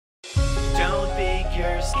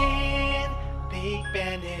your skin, Big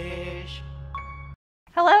Banish.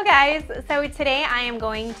 Hello guys, so today I am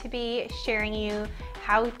going to be sharing you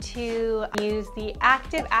how to use the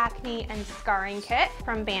Active Acne and Scarring Kit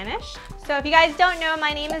from Banish. So if you guys don't know,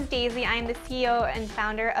 my name is Daisy. I'm the CEO and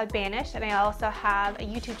founder of Banish, and I also have a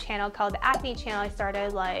YouTube channel called the Acne Channel. I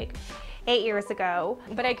started like 8 years ago.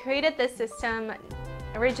 But I created this system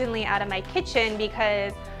originally out of my kitchen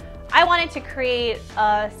because I wanted to create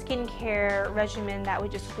a skincare regimen that would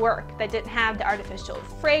just work, that didn't have the artificial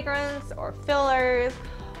fragrance or fillers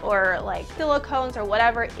or like silicones or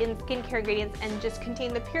whatever in skincare ingredients, and just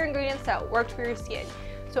contain the pure ingredients that worked for your skin.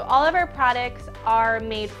 So all of our products are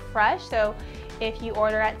made fresh. So if you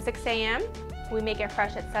order at 6 a.m., we make it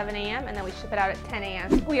fresh at 7 a.m. and then we ship it out at 10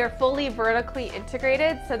 a.m. We are fully vertically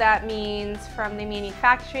integrated, so that means from the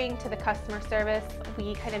manufacturing to the customer service,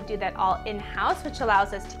 we kind of do that all in-house, which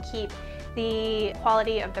allows us to keep the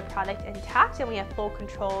quality of the product intact, and we have full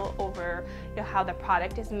control over how the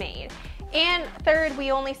product is made. And third, we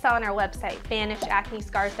only sell on our website,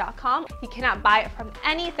 banishacnescars.com. You cannot buy it from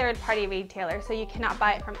any third-party retailer, so you cannot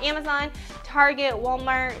buy it from Amazon, Target,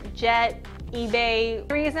 Walmart, Jet, eBay.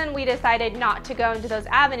 The reason we decided not to go into those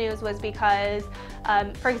avenues was because,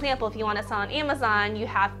 for example, if you want to sell on Amazon, you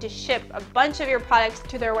have to ship a bunch of your products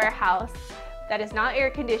to their warehouse that is not air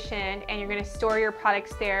conditioned, and you're going to store your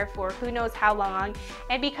products there for who knows how long.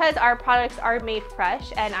 And because our products are made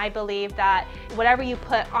fresh, and I believe that whatever you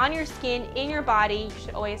put on your skin, in your body, you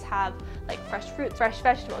should always have like fresh fruits, fresh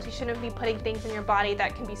vegetables. You shouldn't be putting things in your body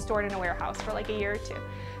that can be stored in a warehouse for like a year or two.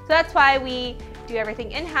 So that's why we do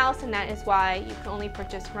everything in-house, and that is why you can only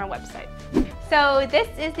purchase from our website. So this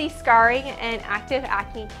is the Scarring and Active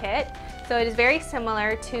Acne Kit. So it is very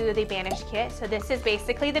similar to the Banish kit. So this is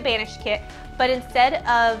basically the Banish kit, but instead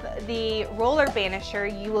of the roller banisher,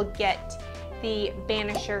 you will get the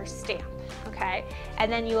Banisher Stamp, okay?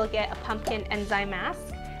 And then you will get a Pumpkin Enzyme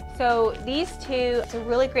Masque. So these two, it's a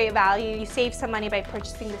really great value. You save some money by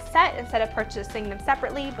purchasing the set instead of purchasing them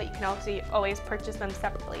separately, but you can also always purchase them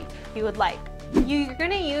separately if you would like. You're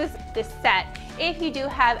gonna use this set if you do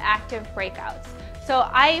have active breakouts. So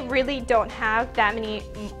I really don't have that many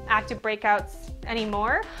active breakouts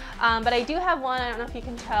anymore, but I do have one. I don't know if you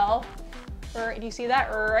can tell, or if you see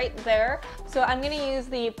that right there. So I'm gonna use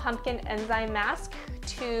the Pumpkin Enzyme Masque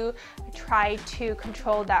to try to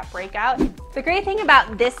control that breakout. The great thing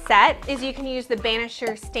about this set is you can use the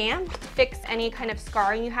Banisher Stamp to fix any kind of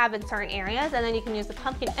scarring you have in certain areas, and then you can use the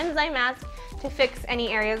Pumpkin Enzyme Masque to fix any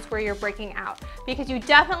areas where you're breaking out, because you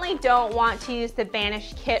definitely don't want to use the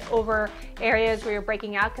Banish kit over areas where you're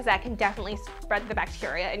breaking out, because that can definitely spread the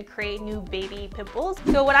bacteria and create new baby pimples.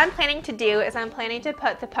 So what I'm planning to do is I'm planning to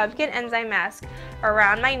put the Pumpkin Enzyme Masque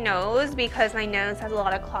around my nose, because my nose has a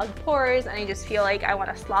lot of clogged pores and I just feel like I want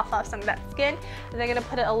to slough off some of that skin. And then I'm going to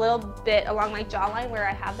put it a little bit along my jawline where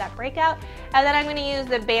I have that breakout, and then I'm going to use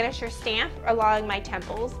the Banisher Stamp along my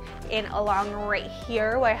temples and along right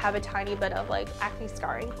here where I have a tiny bit of like acne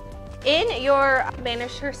scarring. In your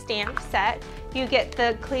Banisher Stamp set, you get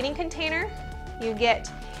the cleaning container, you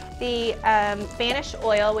get the Banish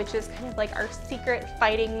oil, which is kind of like our secret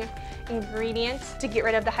fighting ingredient to get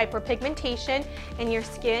rid of the hyperpigmentation in your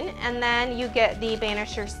skin, and then you get the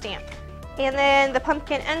Banisher Stamp. And then the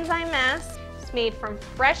Pumpkin Enzyme Masque is made from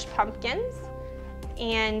fresh pumpkins,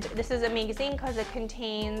 and this is amazing because it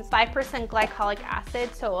contains 5% glycolic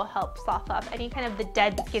acid, so it will help slough off any kind of the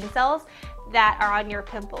dead skin cells that are on your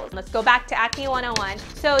pimples. Let's go back to Acne 101.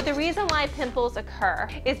 So the reason why pimples occur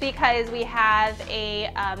is because we have a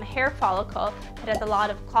hair follicle that has a lot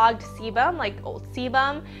of clogged sebum, like old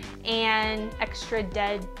sebum, and extra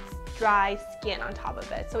dead dry skin on top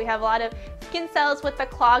of it. So we have a lot of skin cells with the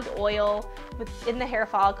clogged oil within the hair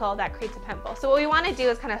follicle that creates a pimple. So what we want to do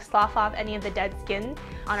is kind of slough off any of the dead skin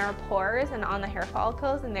on our pores and on the hair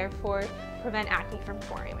follicles, and therefore prevent acne from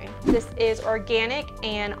forming. This is organic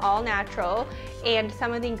and all natural, and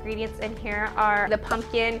some of the ingredients in here are the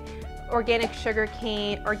pumpkin, organic sugar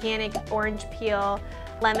cane, organic orange peel,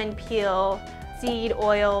 lemon peel, seed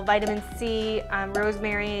oil, vitamin C,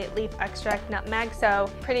 rosemary, leaf extract, nutmeg, so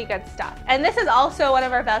pretty good stuff. And this is also one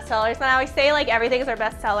of our best sellers. And I always say like everything is our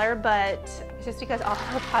best seller, but it's just because all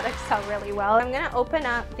our products sell really well. I'm gonna open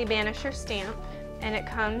up the Banisher Stamp, and it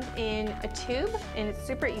comes in a tube, and it's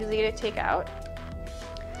super easy to take out.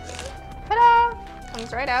 Ta-da!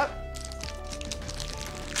 Comes right out.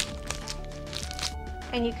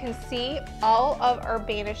 And you can see all of our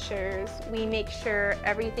banishers, we make sure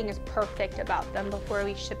everything is perfect about them before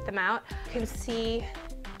we ship them out. You can see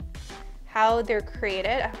how they're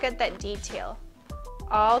created. Look at that detail.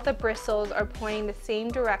 All the bristles are pointing the same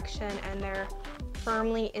direction, and they're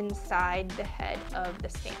firmly inside the head of the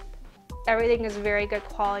stamp. Everything is very good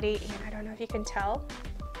quality, and I don't know if you can tell,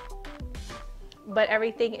 but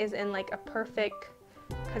everything is in like a perfect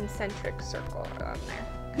concentric circle on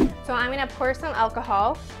there. So I'm gonna pour some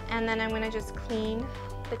alcohol, and then I'm gonna just clean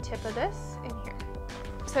the tip of this in here.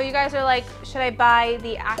 So you guys are like, should I buy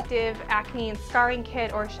the Active Acne and Scarring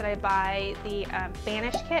Kit or should I buy the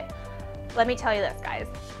Banish Kit? Let me tell you this, guys.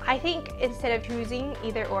 I think instead of choosing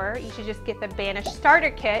either or, you should just get the Banish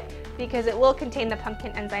Starter Kit because it will contain the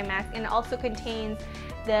Pumpkin Enzyme Masque, and it also contains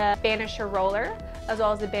the Banisher Roller as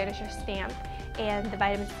well as the Banisher Stamp and the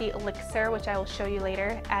Vitamin C Elixir, which I will show you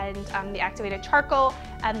later, and the Activated Charcoal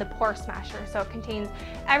and the Pore Smasher. So it contains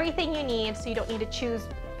everything you need, so you don't need to choose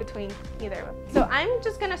between either of them. So I'm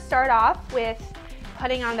just gonna start off with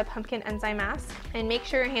putting on the Pumpkin Enzyme Masque, and make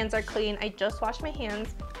sure your hands are clean. I just washed my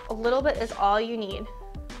hands. A little bit is all you need.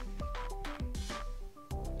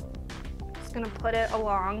 Just gonna put it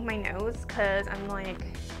along my nose because I'm like,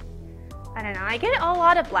 I don't know, I get a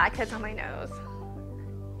lot of blackheads on my nose.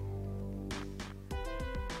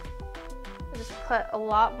 I just put a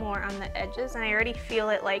lot more on the edges, and I already feel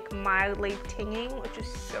it like mildly tinging, which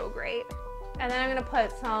is so great. And then I'm gonna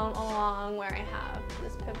put some along where I have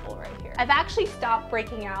this pimple right here. I've actually stopped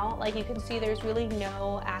breaking out. Like you can see, there's really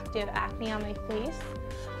no active acne on my face.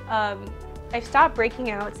 I've stopped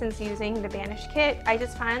breaking out since using the Banish Kit. I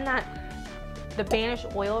just find that the Banish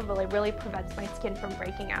oil really prevents my skin from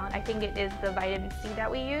breaking out. I think it is the vitamin C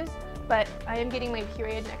that we use, but I am getting my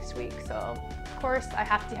period next week, so of course I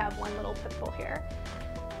have to have one little pimple here.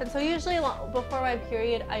 And so usually before my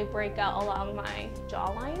period, I break out along my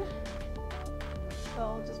jawline. So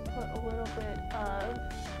I'll just put a little bit of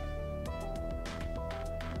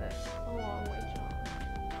this along my jaw.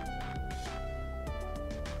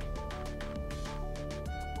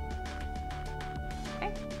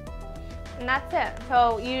 Okay, and that's it.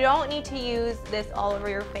 So you don't need to use this all over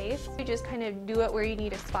your face. You just kind of do it where you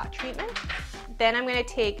need a spot treatment. Then I'm going to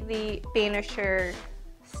take the Banisher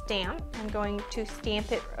Stamp. I'm going to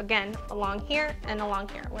stamp it again along here and along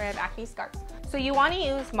here where I have acne scars. So you want to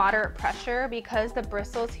use moderate pressure because the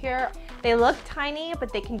bristles here, they look tiny,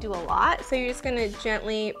 but they can do a lot. So you're just going to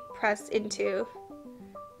gently press into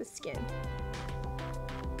the skin.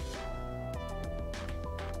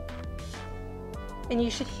 And you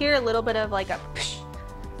should hear a little bit of like a psh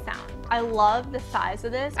sound. I love the size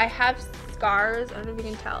of this. I have scars, I don't know if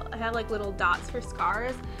you can tell. I have like little dots for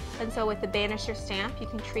scars. And so with the Banisher Stamp, you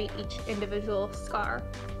can treat each individual scar.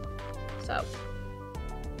 So.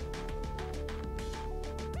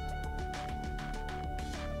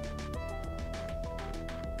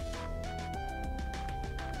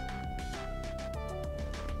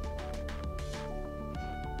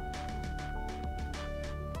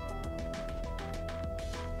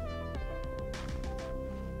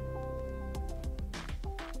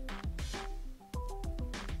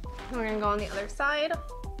 We're gonna go on the other side.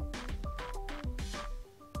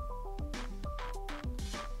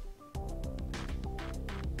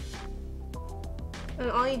 And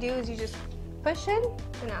all you do is you just push in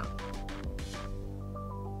and out.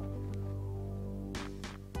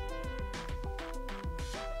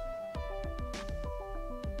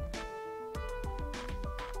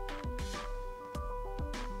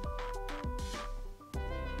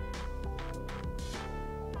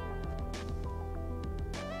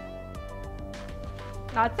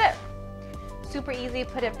 That's it. Super easy.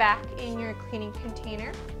 Put it back in your cleaning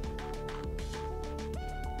container.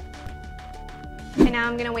 And now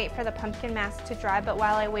I'm gonna wait for the pumpkin mask to dry, but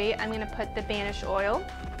while I wait, I'm gonna put the Banish oil.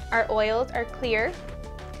 Our oils are clear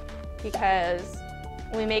because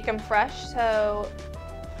we make them fresh, so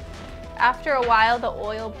after a while the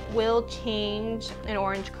oil will change an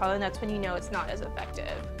orange color, and that's when you know it's not as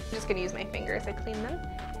effective. I'm just gonna use my fingers to clean them.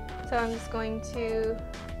 So I'm just going to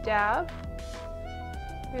dab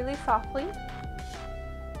really softly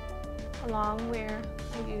along where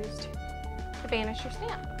I used the Banisher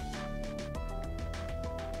Stamp.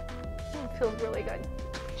 It feels really good.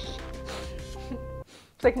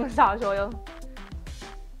 It's like massage oil.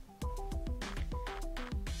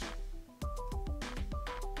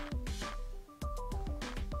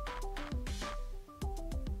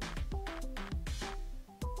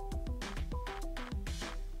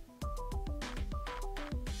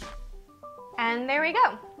 And there we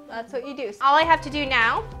go. That's what you do. All I have to do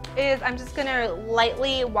now is I'm just gonna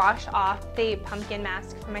lightly wash off the pumpkin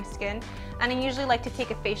mask from my skin. And I usually like to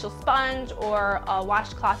take a facial sponge or a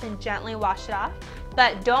washcloth and gently wash it off.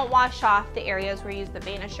 But don't wash off the areas where you use the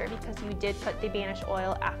Banisher because you did put the Banish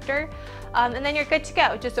oil after. And then you're good to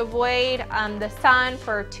go. Just avoid the sun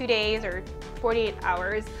for 2 days or 48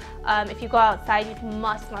 hours. If you go outside, you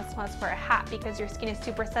must wear a hat because your skin is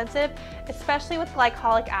super sensitive, especially with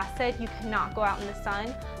glycolic acid. You cannot go out in the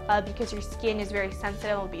sun because your skin is very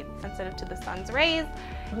sensitive. It will be sensitive to the sun's rays.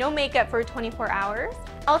 No makeup for 24 hours.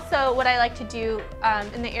 Also, what I like to do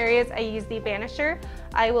in the areas I use the Banisher,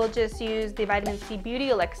 I will just use the vitamin C beauty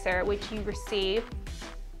elixir, which you receive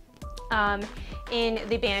in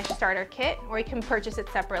the Banish starter kit, or you can purchase it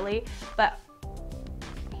separately. But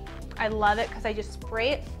I love it because I just spray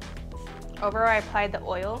it over where I applied the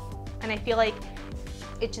oil, and I feel like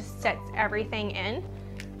it just sets everything in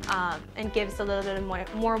and gives a little bit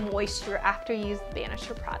of more moisture after you use the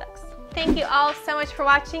Banisher products. Thank you all so much for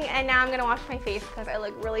watching, and now I'm gonna wash my face because I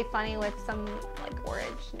look really funny with some like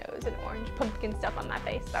orange nose and orange pumpkin stuff on my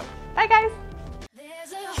face. So bye guys.